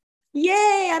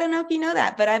 Yay. I don't know if you know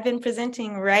that, but I've been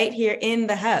presenting right here in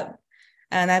the hub.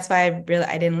 And that's why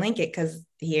I didn't link it, because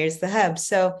here's the hub.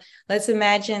 So let's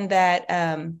imagine that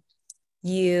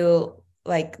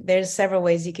there's several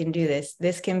ways you can do this.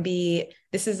 This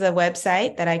is a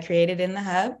website that I created in the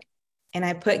hub, and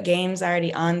I put games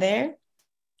already on there.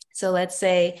 So let's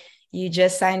say you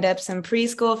just signed up some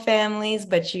preschool families,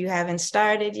 but you haven't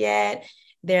started yet.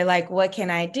 They're like, what can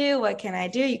I do? What can I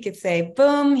do? You could say,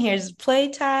 boom, here's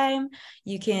playtime.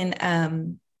 You can,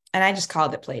 and I just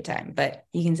called it playtime, but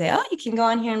you can say, oh, you can go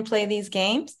on here and play these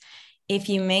games. If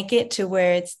you make it to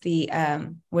where it's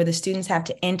where the students have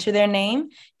to enter their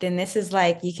name, then this is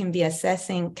like, you can be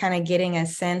assessing, kind of getting a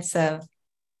sense of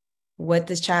what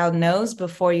this child knows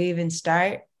before you even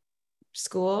start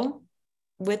school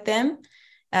with them.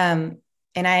 And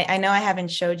I know I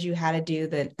haven't showed you how to do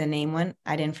the name one.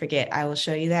 I didn't forget. I will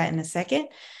show you that in a second.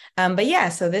 But yeah,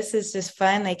 so this is just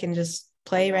fun. They can just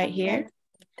play right here.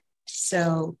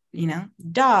 So,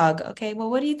 dog. Okay, well,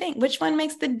 what do you think? Which one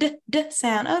makes the d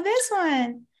sound? Oh, this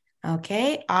one.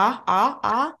 Okay, ah, ah,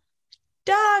 ah,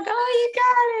 dog. Oh, you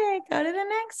got it. Go to the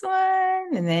next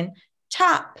one. And then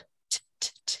top. T,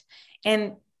 t, t.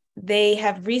 And they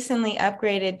have recently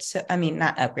upgraded.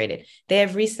 Not upgraded. They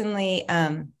have recently,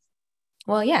 I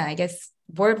guess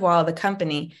WordWall, the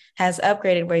company, has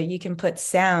upgraded where you can put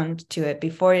sound to it.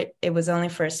 Before it was only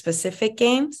for specific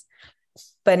games.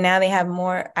 But now they have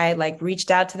more. I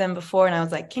reached out to them before and I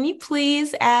was like, can you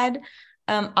please add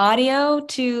audio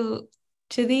to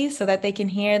these so that they can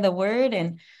hear the word?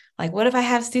 And what if I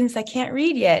have students that can't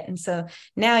read yet? And so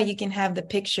now you can have the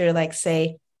picture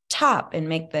say top and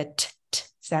make the t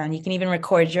sound. You can even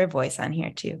record your voice on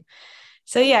here too.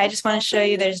 So yeah, I just want to show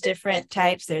you there's different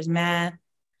types. There's math,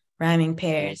 rhyming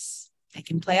pairs. I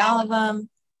can play all of them.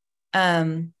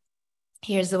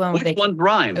 Here's the one where one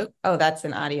rhyme. Oh, that's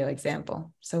an audio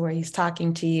example. So where he's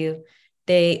talking to you,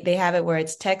 they have it where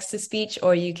it's text to speech,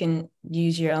 or you can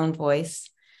use your own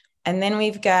voice. And then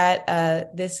we've got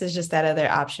this is just that other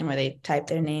option where they type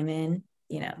their name in,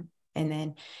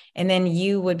 and then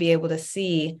you would be able to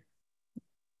see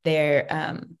their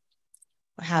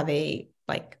how they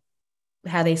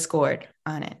scored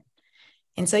on it.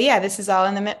 And so yeah, this is all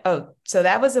in the so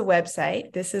that was a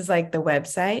website. This is the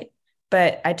website.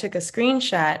 But I took a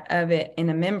screenshot of it in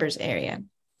a members area.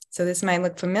 So this might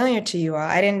look familiar to you all.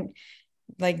 I didn't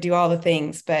do all the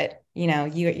things, but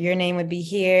your name would be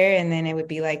here, and then it would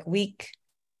be week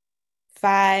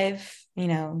 5,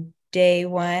 day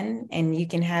 1, and you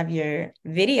can have your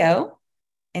video,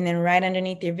 and then right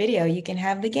underneath your video, you can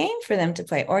have the game for them to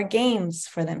play, or games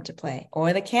for them to play,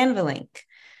 or the Canva link.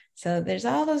 So there's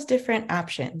all those different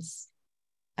options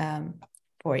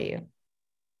for you.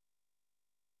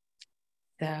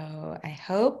 So I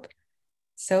hope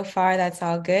so far that's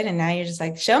all good. And now you're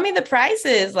just show me the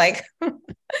prices.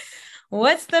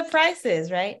 What's the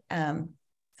prices, right? So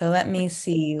let me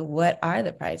see, what are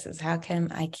the prices? How come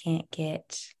I can't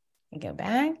go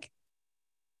back?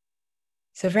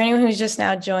 So for anyone who's just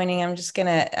now joining, I'm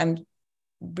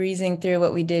breezing through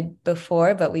what we did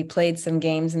before, but we played some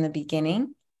games in the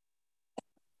beginning.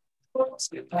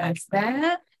 That's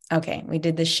that. Okay, we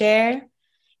did the share.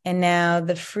 And now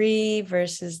the free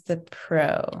versus the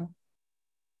pro.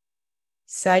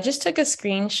 So I just took a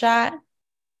screenshot.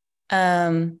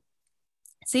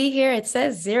 See here, it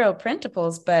says 0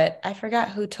 printables, but I forgot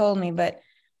who told me, but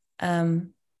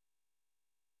someone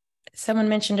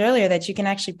mentioned earlier that you can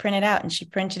actually print it out, and she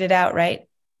printed it out right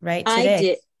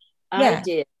today. I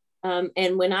did.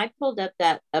 And when I pulled up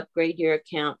that upgrade your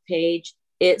account page,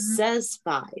 it says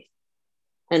 5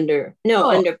 under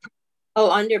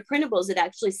printables, it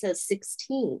actually says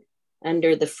 16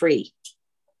 under the free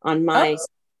on my.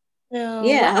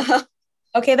 Yeah.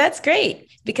 Okay, that's great,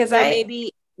 because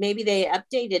maybe they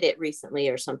updated it recently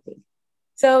or something.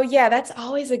 So yeah, that's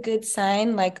always a good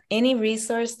sign. Any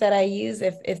resource that I use,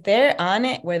 if they're on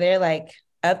it where they're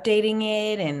updating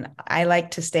it, and I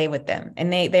like to stay with them.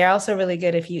 And they're also really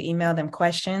good if you email them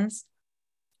questions,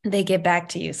 they get back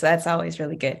to you. So that's always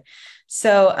really good.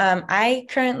 So I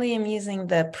currently am using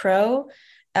the Pro,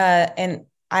 and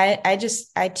I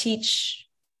teach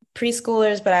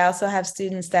preschoolers, but I also have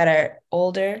students that are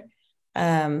older.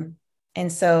 And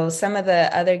so some of the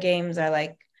other games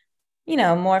are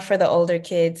more for the older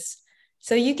kids.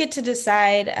 So you get to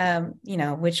decide,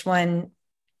 which one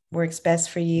works best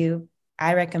for you.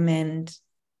 I recommend,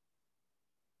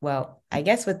 I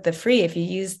guess with the free, if you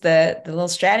use the little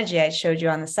strategy I showed you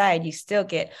on the side, you still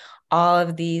get all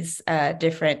of these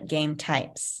different game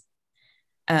types.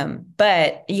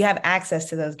 But you have access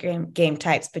to those game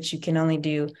types, but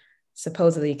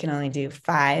supposedly you can only do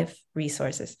 5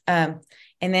 resources. And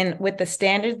then with the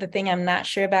standard, the thing I'm not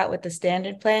sure about with the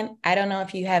standard plan, I don't know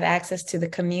if you have access to the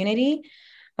community,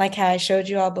 like how I showed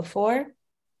you all before,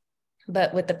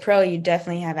 but with the Pro, you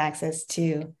definitely have access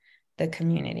to the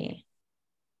community.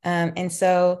 And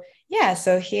so, yeah,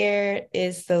 so here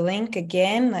is the link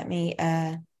again. Let me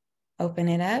open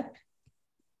it up,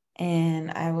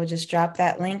 and I will just drop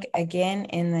that link again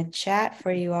in the chat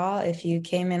for you all if you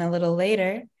came in a little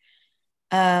later.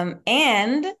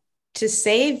 And to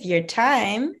save your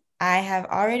time, I have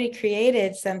already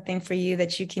created something for you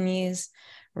that you can use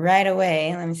right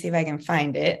away. Let me see if I can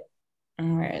find it.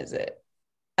 Where is it?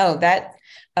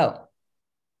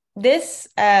 This,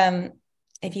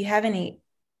 if you have any,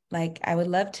 I would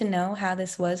love to know how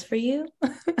this was for you.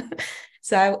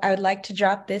 So I would like to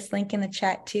drop this link in the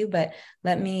chat too, but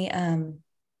let me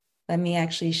let me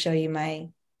actually show you my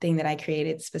thing that I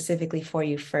created specifically for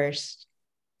you first.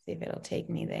 See if it'll take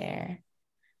me there.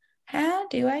 How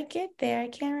do I get there? I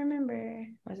can't remember.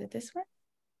 Was it this one?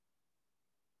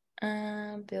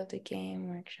 Build a game,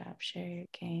 workshop, share your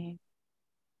game.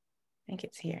 I think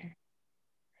it's here.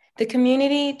 The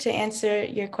community, to answer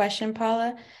your question,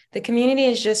 Paula, the community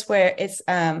is just where it's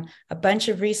a bunch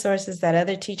of resources that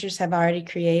other teachers have already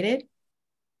created.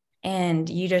 And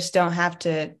you just don't have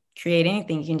to create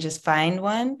anything. You can just find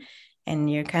one and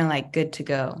you're kind of like good to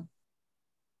go.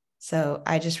 So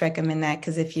I just recommend that,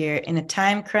 because if you're in a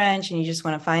time crunch and you just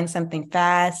want to find something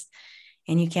fast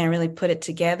and you can't really put it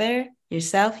together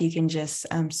yourself, you can just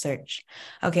search.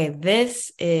 Okay,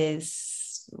 this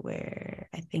is where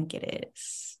I think it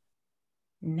is.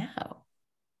 No.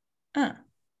 Is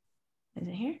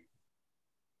it here?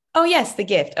 Oh, yes, the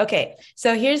gift. Okay,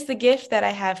 so here's the gift that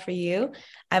I have for you.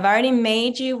 I've already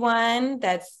made you one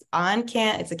that's on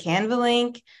it's a Canva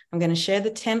link. I'm going to share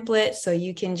the template so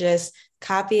you can just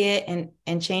copy it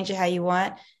and change it how you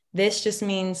want. This just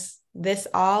means this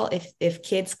all, if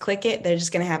kids click it, they're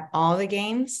just going to have all the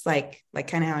games, like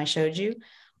kind of how I showed you.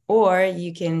 Or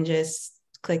you can just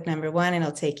click number 1 and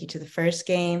it'll take you to the first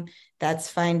game.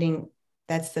 That's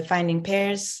the finding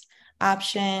pairs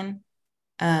option.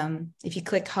 If you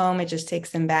click home, it just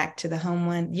takes them back to the home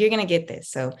one. You're going to get this.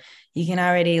 So you can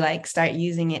already start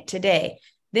using it today.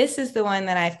 This is the one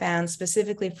that I found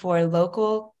specifically for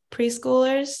local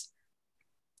preschoolers,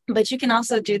 but you can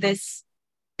also do this.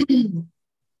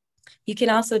 You can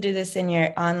also do this in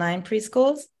your online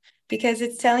preschools, because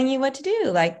it's telling you what to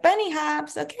do, like bunny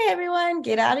hops. Okay, everyone,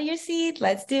 get out of your seat.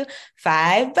 Let's do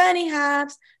 5 bunny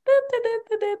hops, boop, boop, boop,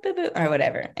 boop, boop, boop, or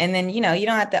whatever. And then, you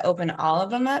don't have to open all of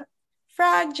them up.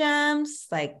 Frog jumps,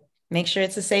 make sure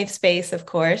it's a safe space, of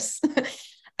course.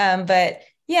 But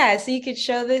yeah, so you could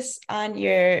show this at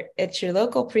your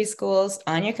local preschools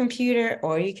on your computer,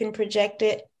 or you can cast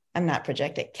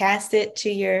it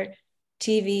to your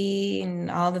TV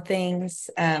and all the things.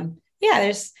 And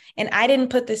I didn't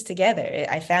put this together.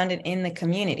 I found it in the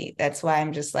community. That's why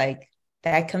I'm just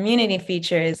that community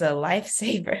feature is a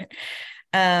lifesaver.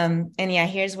 And yeah,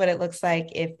 here's what it looks like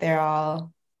if they're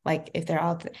all I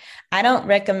don't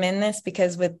recommend this,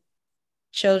 because with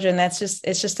children, it's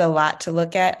just a lot to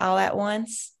look at all at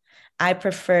once. I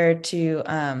prefer to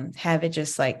have it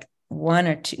just 1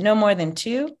 or 2, no more than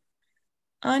 2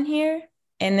 on here.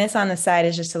 And this on the side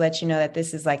is just to let you know that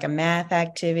this is a math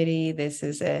activity. This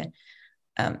is a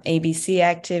ABC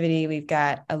activity. We've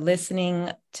got a listening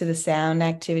to the sound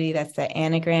activity. That's the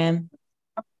anagram.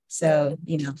 So,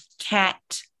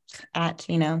 cat,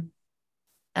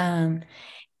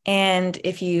 and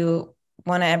if you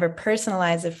want to ever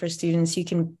personalize it for students, you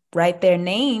can write their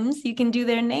names. You can do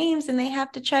their names, and they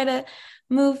have to try to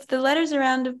move the letters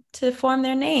around to form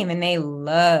their name. And they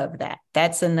love that.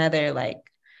 That's another,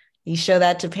 you show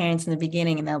that to parents in the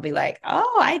beginning and they'll be like,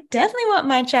 oh, I definitely want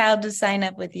my child to sign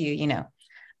up with you,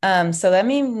 So let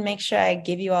me make sure I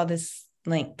give you all this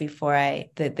link before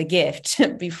the gift,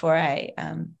 before I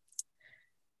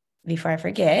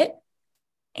forget.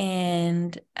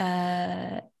 And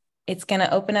it's going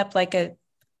to open up a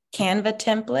Canva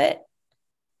template.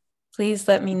 Please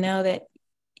let me know that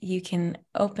you can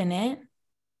open it.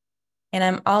 And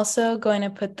I'm also going to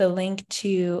put the link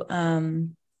to,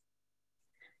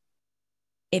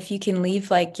 if you can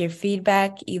leave your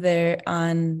feedback either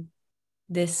on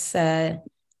this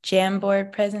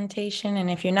Jamboard presentation. And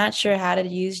if you're not sure how to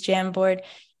use Jamboard,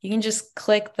 you can just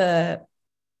click the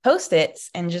Post-its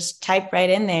and just type right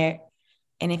in there.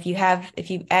 And if you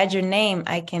add your name,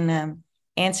 I can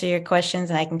answer your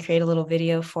questions, and I can create a little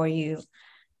video for you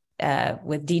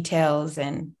with details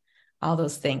and all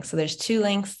those things. So there's 2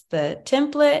 links, the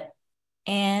template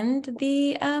and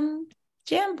the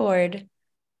Jamboard.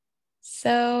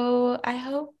 So I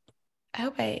hope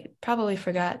I probably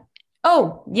forgot.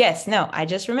 Oh, yes, no, I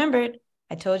just remembered.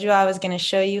 I told you I was going to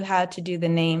show you how to do the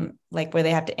name, where they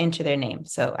have to enter their name.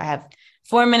 So I have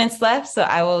 4 minutes left, so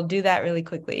I will do that really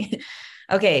quickly.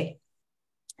 Okay,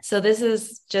 so this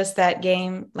is just that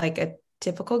game, a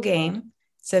typical game.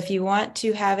 So if you want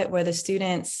to have it where the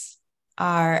students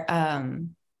are,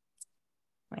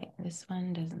 wait, this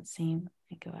one doesn't seem, let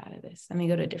me go out of this. Let me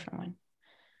go to a different one.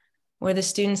 Where the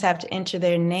students have to enter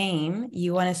their name,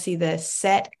 you want to see the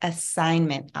set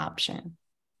assignment option.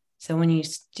 So when you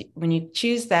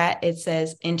choose that, it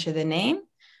says enter the name,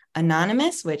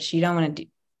 anonymous, which you don't want to do.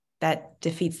 That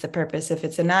defeats the purpose. If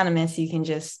it's anonymous, you can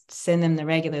just send them the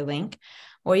regular link,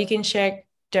 or you can share it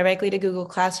directly to Google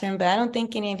Classroom, but I don't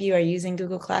think any of you are using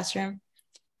Google Classroom.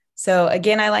 So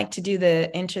again, I like to do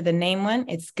the enter the name one.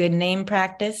 It's good name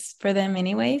practice for them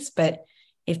anyways, but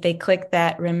If they click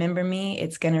that remember me,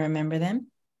 it's going to remember them.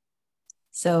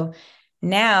 So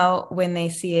now when they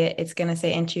see it, it's going to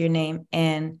say enter your name.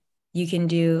 And you can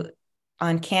do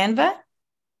on Canva,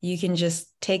 you can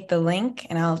just take the link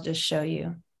and I'll just show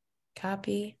you.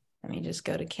 Copy. Let me just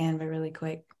go to Canva really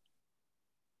quick.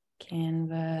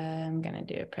 Canva, I'm going to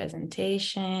do a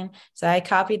presentation. So I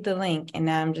copied the link and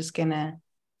now I'm just going to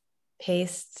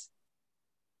paste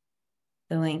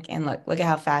the link and look at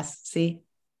how fast, see?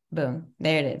 Boom,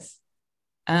 there it is.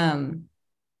 So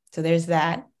there's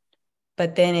that.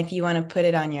 But then if you want to put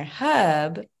it on your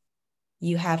hub,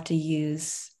 you have to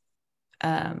use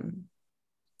the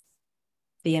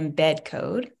embed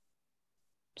code.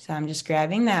 So I'm just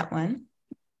grabbing that one.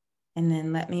 And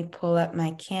then let me pull up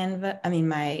my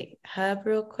my hub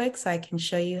real quick so I can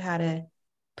show you how to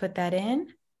put that in.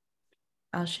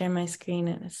 I'll share my screen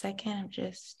in a second.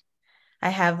 I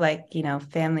have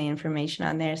family information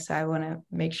on there. So I want to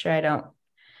make sure I don't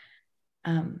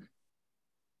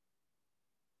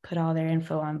put all their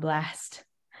info on blast.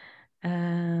 Just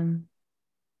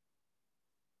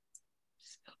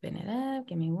open it up.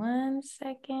 Give me 1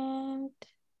 second.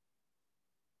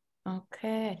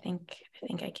 Okay, I think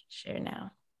I can share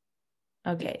now.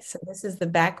 Okay, so this is the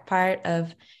back part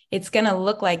of, it's gonna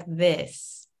look like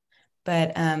this,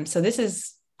 but so this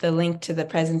is the link to the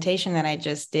presentation that I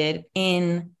just did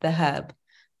in the hub.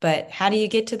 But how do you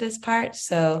get to this part?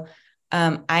 So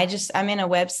I'm in a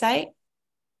website,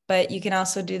 but you can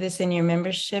also do this in your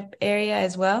membership area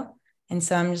as well. And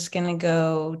so I'm just gonna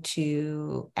go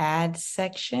to add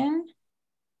section.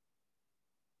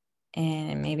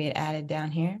 And maybe it added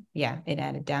down here. Yeah, it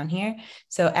added down here.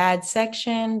 So add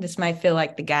section. This might feel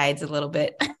like the guides a little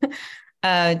bit.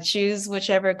 Choose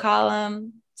whichever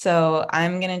column. So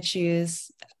I'm going to choose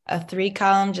a 3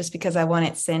 column just because I want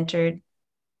it centered,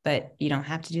 but you don't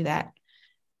have to do that.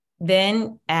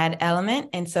 Then add element.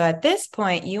 And so at this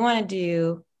point, you want to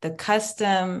do the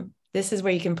custom. This is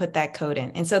where you can put that code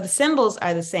in. And so the symbols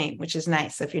are the same, which is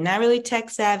nice. So if you're not really tech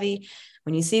savvy,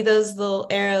 when you see those little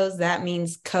arrows, that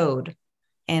means code.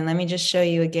 And let me just show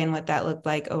you again what that looked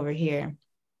like over here.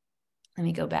 Let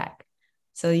me go back.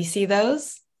 So you see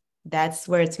those? That's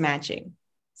where it's matching.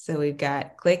 So we've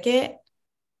got click it,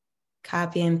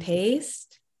 copy and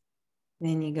paste.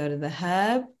 Then you go to the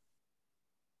hub,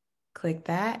 click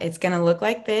that. It's going to look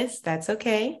like this. That's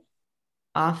okay.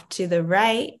 Off to the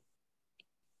right,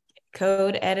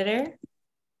 code editor.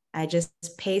 I just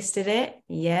pasted it.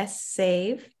 Yes,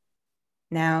 save.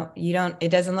 Now it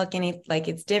doesn't look like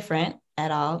it's different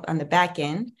at all on the back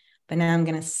end, but now I'm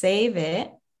going to save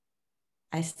it.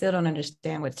 I still don't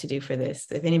understand what to do for this.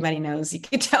 If anybody knows, you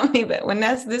can tell me, but when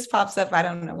this pops up, I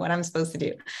don't know what I'm supposed to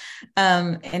do.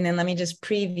 And then let me just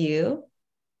preview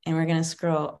and we're going to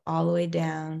scroll all the way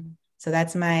down. So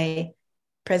that's my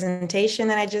presentation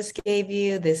that I just gave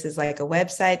you. This is like a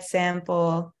website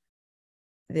sample.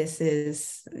 This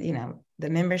is, the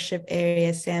membership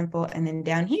area sample. And then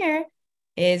down here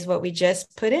is what we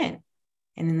just put in.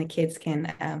 And then the kids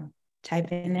can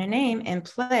type in their name and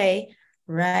play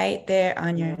right there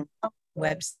on your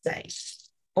website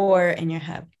or in your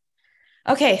hub.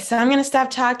 Okay, so I'm going to stop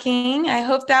talking. I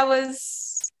hope that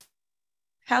was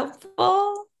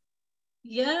helpful.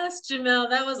 Yes, Jamelle,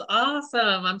 that was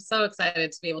awesome. I'm so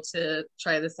excited to be able to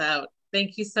try this out.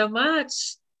 Thank you so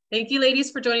much. Thank you,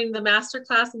 ladies, for joining the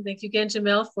masterclass. And thank you again,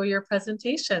 Jamelle, for your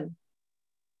presentation.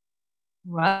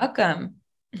 Welcome.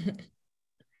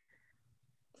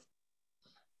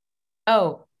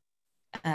 Oh,